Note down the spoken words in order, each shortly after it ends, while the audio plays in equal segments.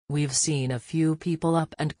We've seen a few people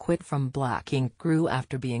up and quit from Black Ink crew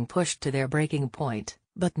after being pushed to their breaking point,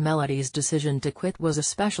 but Melody's decision to quit was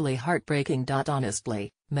especially heartbreaking.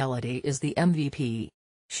 Honestly, Melody is the MVP.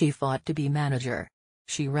 She fought to be manager.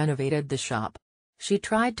 She renovated the shop. She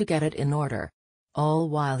tried to get it in order. All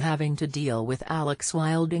while having to deal with Alex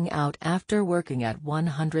wilding out after working at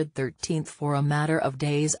 113th for a matter of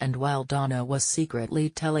days, and while Donna was secretly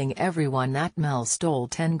telling everyone that Mel stole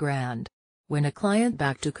 10 grand. When a client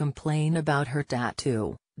backed to complain about her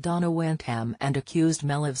tattoo, Donna went ham and accused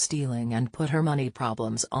Mel of stealing and put her money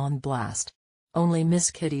problems on blast. Only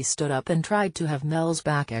Miss Kitty stood up and tried to have Mel's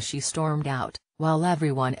back as she stormed out, while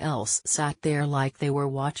everyone else sat there like they were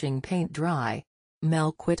watching paint dry.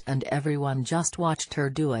 Mel quit and everyone just watched her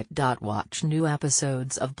do it. Watch new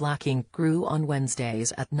episodes of Black Ink Crew on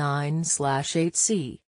Wednesdays at 9/8 C.